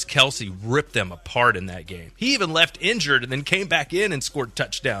 Travis Kelce ripped them apart in that game. He even left injured and then came back in and scored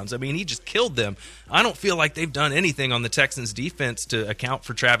touchdowns. I mean, he just killed them. I don't feel like they've done anything on the Texans defense to account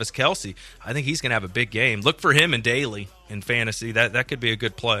for Travis Kelce. I think he's going to have a big game. Look for him in daily. In fantasy, that could be a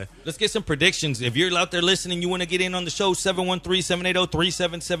good play. Let's get some predictions. If you're out there listening, you want to get in on the show,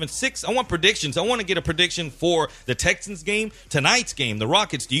 713-780-3776. I want predictions. I want to get a prediction for the Texans game, tonight's game, the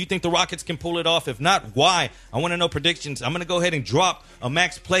Rockets. Do you think the Rockets can pull it off? If not, why? I want to know predictions. I'm going to go ahead and drop a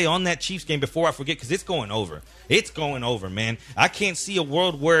max play on that Chiefs game before I forget because it's going over. It's going over, man. I can't see a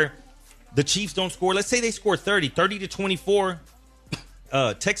world where the Chiefs don't score. Let's say they score 30-24.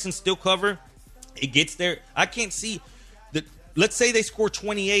 Texans still cover. It gets there. I can't see. Let's say they score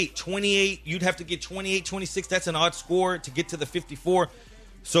 28, you'd have to get 28, 26. That's an odd score to get to the 54.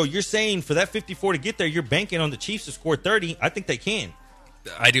 So you're saying for that 54 to get there, you're banking on the Chiefs to score 30. I think they can.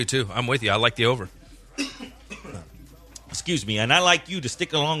 I do too. I'm with you. I like the over. Excuse me. And I like you to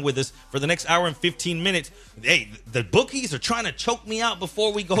stick along with us for the next hour and 15 minutes. Hey, the bookies are trying to choke me out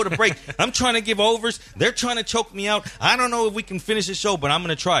before we go to break. I'm trying to give overs. They're trying to choke me out. I don't know if we can finish the show, but I'm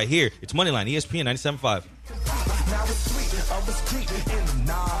going to try. Here, it's Moneyline, ESPN 97.5.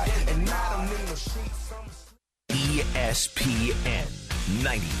 ESPN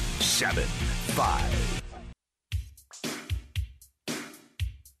 97.5.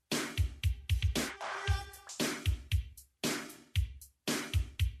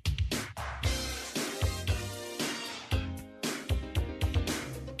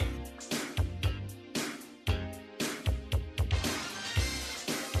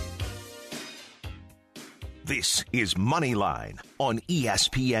 This is Moneyline on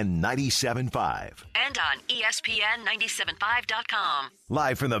ESPN 97.5. And on ESPN975.com.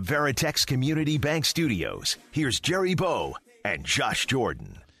 Live from the Veritex Community Bank Studios, here's Jerry Bow and Josh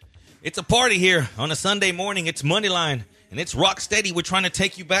Jordan. It's a party here on a Sunday morning. It's Moneyline, and it's rock steady. We're trying to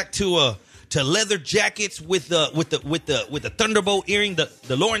take you back to leather jackets with the Thunderbolt earring,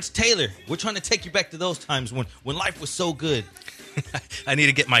 the Lawrence Taylor. We're trying to take you back to those times when life was so good. I need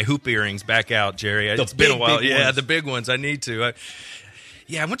to get my hoop earrings back out, Jerry. It's been a while. Yeah, the big ones. I need to. Once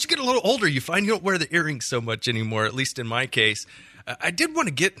you get a little older, you find you don't wear the earrings so much anymore, at least in my case. I did want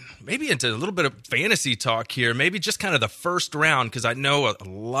to get maybe into a little bit of fantasy talk here, maybe just kind of the first round, because I know a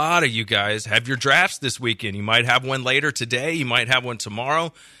lot of you guys have your drafts this weekend. You might have one later today. You might have one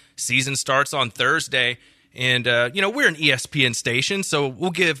tomorrow. Season starts on Thursday. And, we're an ESPN station, so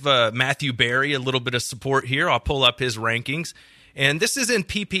we'll give Matthew Berry a little bit of support here. I'll pull up his rankings. And this is in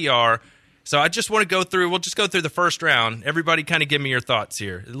PPR. So I just want to go through. We'll just go through the first round. Everybody kind of give me your thoughts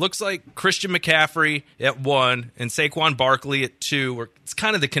here. It looks like Christian McCaffrey at 1 and Saquon Barkley at 2. It's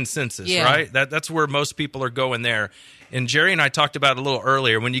kind of the consensus, right? That's where most people are going there. And Jerry and I talked about it a little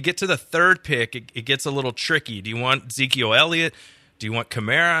earlier. When you get to the third pick, it gets a little tricky. Do you want Ezekiel Elliott? Do you want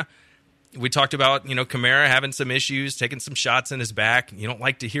Kamara? We talked about, Kamara having some issues, taking some shots in his back. You don't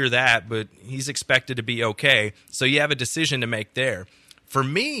like to hear that, but he's expected to be okay. So you have a decision to make there. For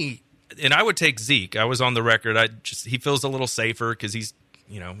me, and I would take Zeke. I was on the record. He feels a little safer because he's,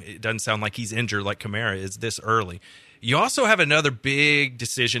 it doesn't sound like he's injured like Kamara is this early. You also have another big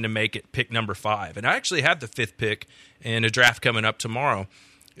decision to make at pick number 5. And I actually have the 5th pick in a draft coming up tomorrow.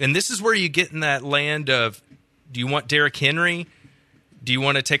 And this is where you get in that land of, do you want Derrick Henry? Do you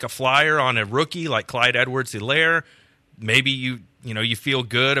want to take a flyer on a rookie like Clyde Edwards-Helaire? Maybe you feel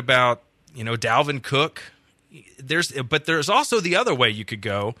good about, Dalvin Cook. But there's also the other way you could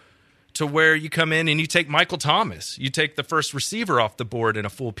go, to where you come in and you take Michael Thomas. You take the first receiver off the board in a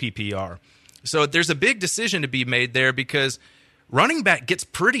full PPR. So there's a big decision to be made there, because running back gets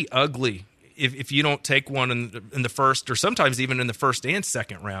pretty ugly if you don't take one in the first, or sometimes even in the first and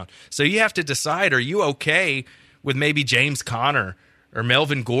second round. So you have to decide, are you okay with maybe James Conner or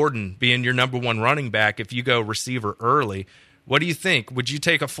Melvin Gordon being your number 1 running back if you go receiver early? What do you think? Would you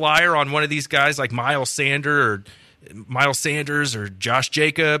take a flyer on one of these guys like Miles Sanders or Josh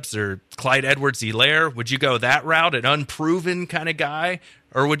Jacobs or Clyde Edwards-Helaire? Would you go that route, an unproven kind of guy?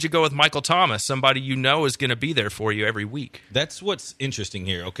 Or would you go with Michael Thomas, somebody is going to be there for you every week? That's what's interesting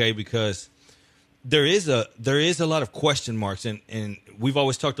here, okay? Because there is a lot of question marks, and we've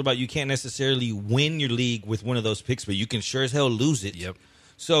always talked about you can't necessarily win your league with one of those picks, but you can sure as hell lose it. Yep.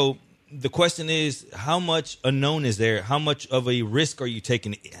 So the question is, how much unknown is there? How much of a risk are you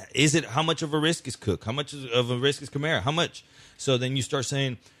taking? How much of a risk is Cook? How much of a risk is Kamara? How much? So then you start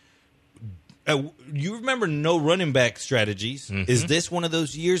saying, you remember no running back strategies. Mm-hmm. Is this one of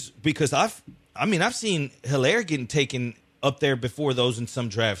those years? Because I've seen Hilaire getting taken up there before those in some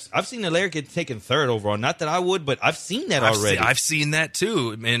drafts. I've seen Hilaire get taken 3rd overall. Not that I would, but I've seen that already. I've seen that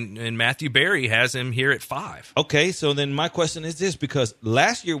too. And Matthew Berry has him here at 5. Okay, so then my question is this, because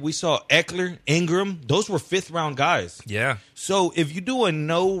last year we saw Eckler, Ingram, those were 5th round guys. Yeah. So if you do a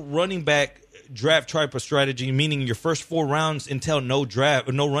no running back draft type of strategy, meaning your first 4 rounds until no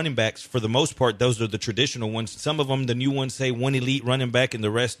running backs, for the most part, those are the traditional ones. Some of them, the new ones, say 1 elite running back and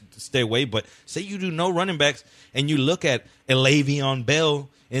the rest stay away. But say you do no running backs and you look at Le'Veon Bell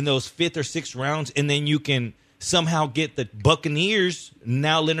in those 5th or 6th rounds, and then you can somehow get the Buccaneers,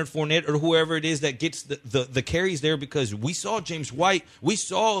 now Leonard Fournette or whoever it is that gets the carries there, because we saw James White, we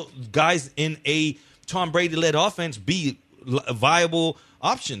saw guys in a Tom Brady-led offense be viable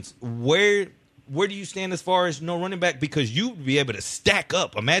options. Where do you stand as far as no running back? Because you'd be able to stack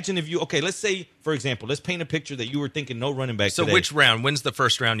up. Imagine if let's say, for example, let's paint a picture that you were thinking no running back So today. Which round? When's the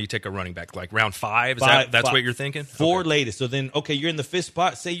first round you take a running back? Like round 5? That's what you're thinking? 4 latest. So then, you're in the 5th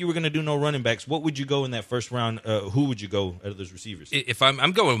spot. Say you were going to do no running backs. What would you go in that first round? Who would you go out of those receivers? If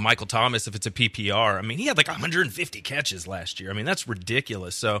I'm going with Michael Thomas, if it's a PPR, I mean, he had like 150 catches last year. I mean, that's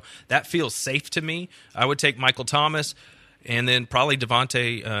ridiculous. So that feels safe to me. I would take Michael Thomas. And then probably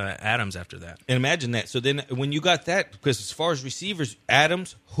Devontae Adams after that. And imagine that. So then when you got that, because as far as receivers,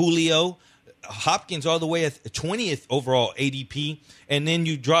 Adams, Julio, Hopkins all the way at 20th overall ADP, and then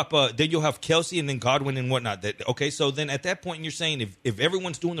you drop, then you'll have Kelsey and then Godwin and whatnot. So then at that point you're saying if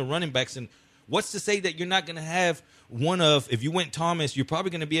everyone's doing the running backs, and what's to say that you're not going to have if you went Thomas, you're probably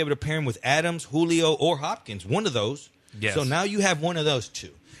going to be able to pair him with Adams, Julio, or Hopkins, one of those. Yes. So now you have one of those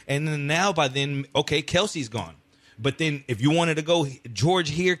 2. And then now by then, Kelsey's gone. But then if you wanted to go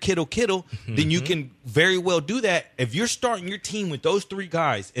George here, Kittle, then you can very well do that. If you're starting your team with those 3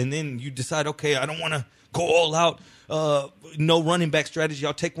 guys and then you decide, okay, I don't want to go all out, no running back strategy,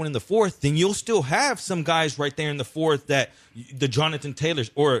 I'll take one in the 4th, then you'll still have some guys right there in the 4th that the Jonathan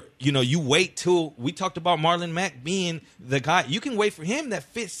Taylors, or, you wait till we talked about Marlon Mack being the guy. You can wait for him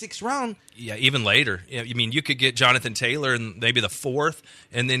that 5th, 6th round. Yeah, even later. I mean, you could get Jonathan Taylor in maybe the 4th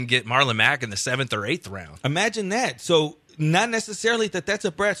and then get Marlon Mack in the 7th or 8th round. Imagine that. So not necessarily that's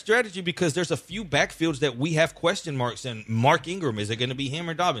a bad strategy, because there's a few backfields that we have question marks. And Mark Ingram, is it going to be him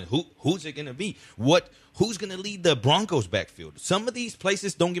or Dobbins? Who's it going to be? Who's going to lead the Broncos backfield? Some of these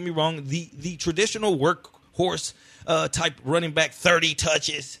places, don't get me wrong, the traditional workhorse type running back, 30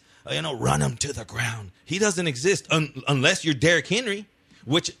 touches, run him to the ground. He doesn't exist unless you're Derrick Henry,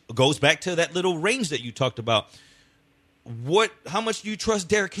 which goes back to that little range that you talked about. How much do you trust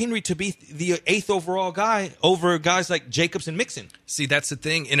Derrick Henry to be the 8th overall guy over guys like Jacobs and Mixon? See, that's the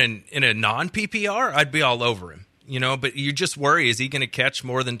thing. In a non-PPR, I'd be all over him. but you just worry, is he going to catch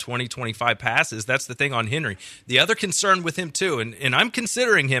more than 20, 25 passes? That's the thing on Henry. The other concern with him too, and I'm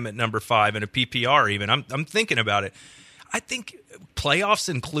considering him at number 5 in a PPR even. I'm thinking about it. I think playoffs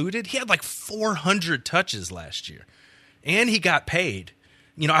included, he had like 400 touches last year, and he got paid.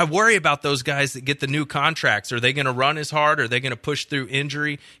 I worry about those guys that get the new contracts. Are they going to run as hard? Are they going to push through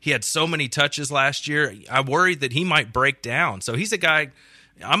injury? He had so many touches last year. I worry that he might break down. So he's a guy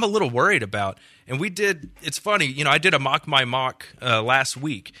I'm a little worried about. And it's funny, I did a mock my mock last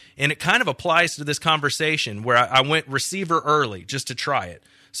week, and it kind of applies to this conversation where I went receiver early just to try it.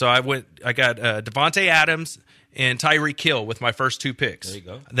 So I got Devontae Adams and Tyreek Hill with my first 2 picks. There you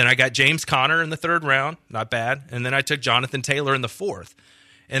go. Then I got James Conner in the 3rd round, not bad. And then I took Jonathan Taylor in the 4th.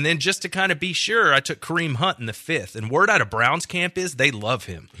 And then just to kind of be sure, I took Kareem Hunt in the 5th. And word out of Browns camp is they love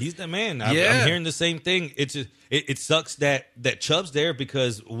him. He's the man. I'm hearing the same thing. It sucks that Chubb's there,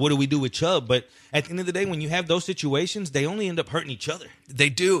 because what do we do with Chubb? But at the end of the day, when you have those situations, they only end up hurting each other. They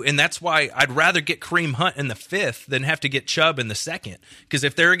do, and that's why I'd rather get Kareem Hunt in the 5th than have to get Chubb in the 2nd. Because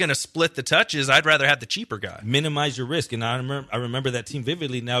if they're going to split the touches, I'd rather have the cheaper guy. Minimize your risk. And I remember that team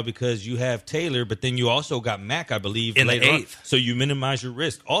vividly now, because you have Taylor, but then you also got Mack, I believe, in later the 8th. on. So you minimize your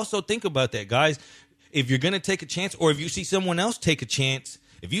risk. Also think about that, guys. If you're going to take a chance, or if you see someone else take a chance,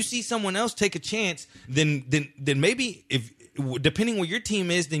 then maybe, if depending where your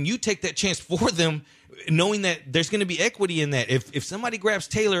team is, then you take that chance for them, knowing that there's going to be equity in that. If somebody grabs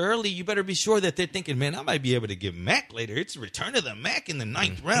Taylor early, you better be sure that they're thinking, man, I might be able to give Mack later. It's a return of the Mack in the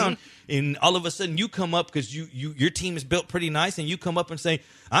 9th round, and all of a sudden you come up because your team is built pretty nice, and you come up and say,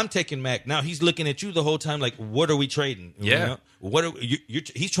 I'm taking Mack. Now he's looking at you the whole time like, what are we trading? Yeah.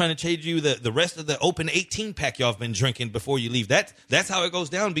 He's trying to trade you the rest of the open 18 pack y'all have been drinking before you leave. That's how it goes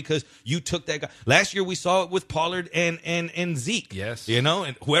down, because you took that guy. Last year we saw it with Pollard and Zeke. Yes.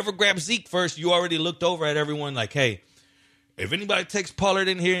 And whoever grabbed Zeke first, you already looked over at everyone like, hey, if anybody takes Pollard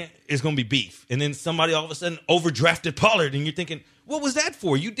in here, it's going to be beef. And then somebody all of a sudden overdrafted Pollard, and you're thinking, what was that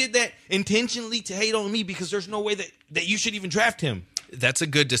for? You did that intentionally to hate on me, because there's no way that you should even draft him. That's a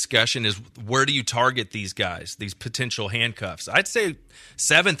good discussion, is where do you target these guys, these potential handcuffs? I'd say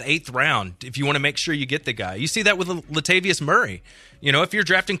 7th, 8th round if you want to make sure you get the guy. You see that with Latavius Murray. If you're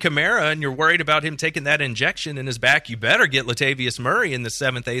drafting Kamara and you're worried about him taking that injection in his back, you better get Latavius Murray in the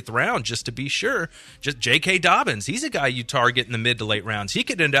 7th, 8th round just to be sure. Just J.K. Dobbins, he's a guy you target in the mid to late rounds. He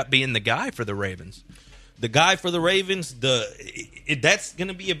could end up being the guy for the Ravens. The guy for the Ravens, that's going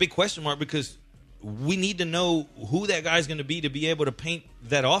to be a big question mark, because we need to know who that guy's going to be able to paint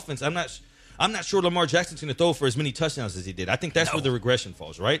that offense. I'm not sure Lamar Jackson's going to throw for as many touchdowns as he did. I think that's where the regression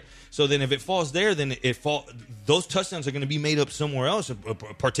falls, right? So then if it falls there, then those touchdowns are going to be made up somewhere else,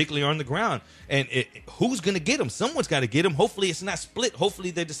 particularly on the ground. And who's going to get them? Someone's got to get them. Hopefully it's not split.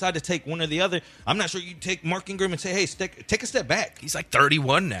 Hopefully they decide to take one or the other. I'm not sure you take Mark Ingram and say, hey, take a step back. He's like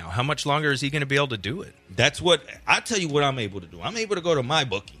 31 now. How much longer is he going to be able to do it? That's what I tell you what I'm able to do. I'm able to go to my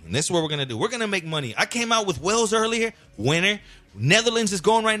bookie, and this is what we're going to do. We're going to make money. I came out with Wells earlier. Winner. Netherlands is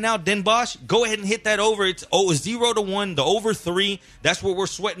going right now. Den Bosch, go ahead and hit that over. It's 0-1, the over 3. That's what we're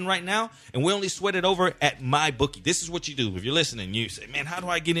sweating right now, and we only sweat it over at my bookie. This is what you do. If you're listening, you say, man, how do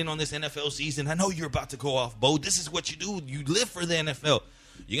I get in on this NFL season? I know you're about to go off, Bo. This is what you do. You live for the NFL.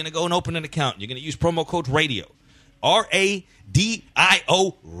 You're going to go and open an account. You're going to use promo code RADIO.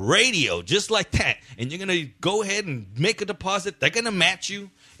 RADIO, radio, just like that. And you're going to go ahead and make a deposit. They're going to match you.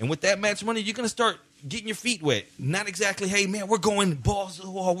 And with that match money, you're going to start getting your feet wet. Not exactly, hey, man, we're going balls to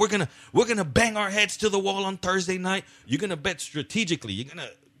the wall. We're gonna bang our heads to the wall on Thursday night. You're going to bet strategically. You're going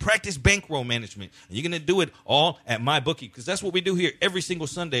to practice bankroll management. And you're going to do it all at MyBookie, because that's what we do here every single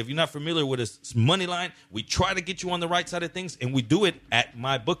Sunday. If you're not familiar with us, it's Moneyline. We try to get you on the right side of things, and we do it at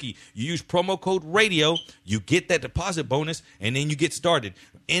MyBookie. You use promo code RADIO, you get that deposit bonus, and then you get started.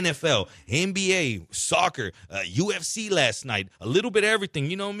 NFL, NBA, soccer, UFC last night, a little bit of everything.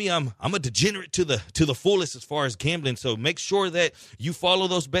 You know me, I'm a degenerate to the fullest as far as gambling. So make sure that you follow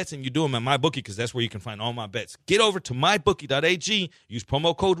those bets and you do them at MyBookie, because that's where you can find all my bets. Get over to mybookie.ag, use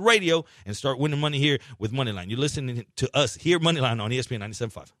promo code RADIO, and start winning money here with Moneyline. You're listening to us here, Moneyline, on ESPN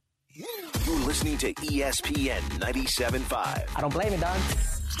 97.5. You're listening to ESPN 97.5. I don't blame it, Don.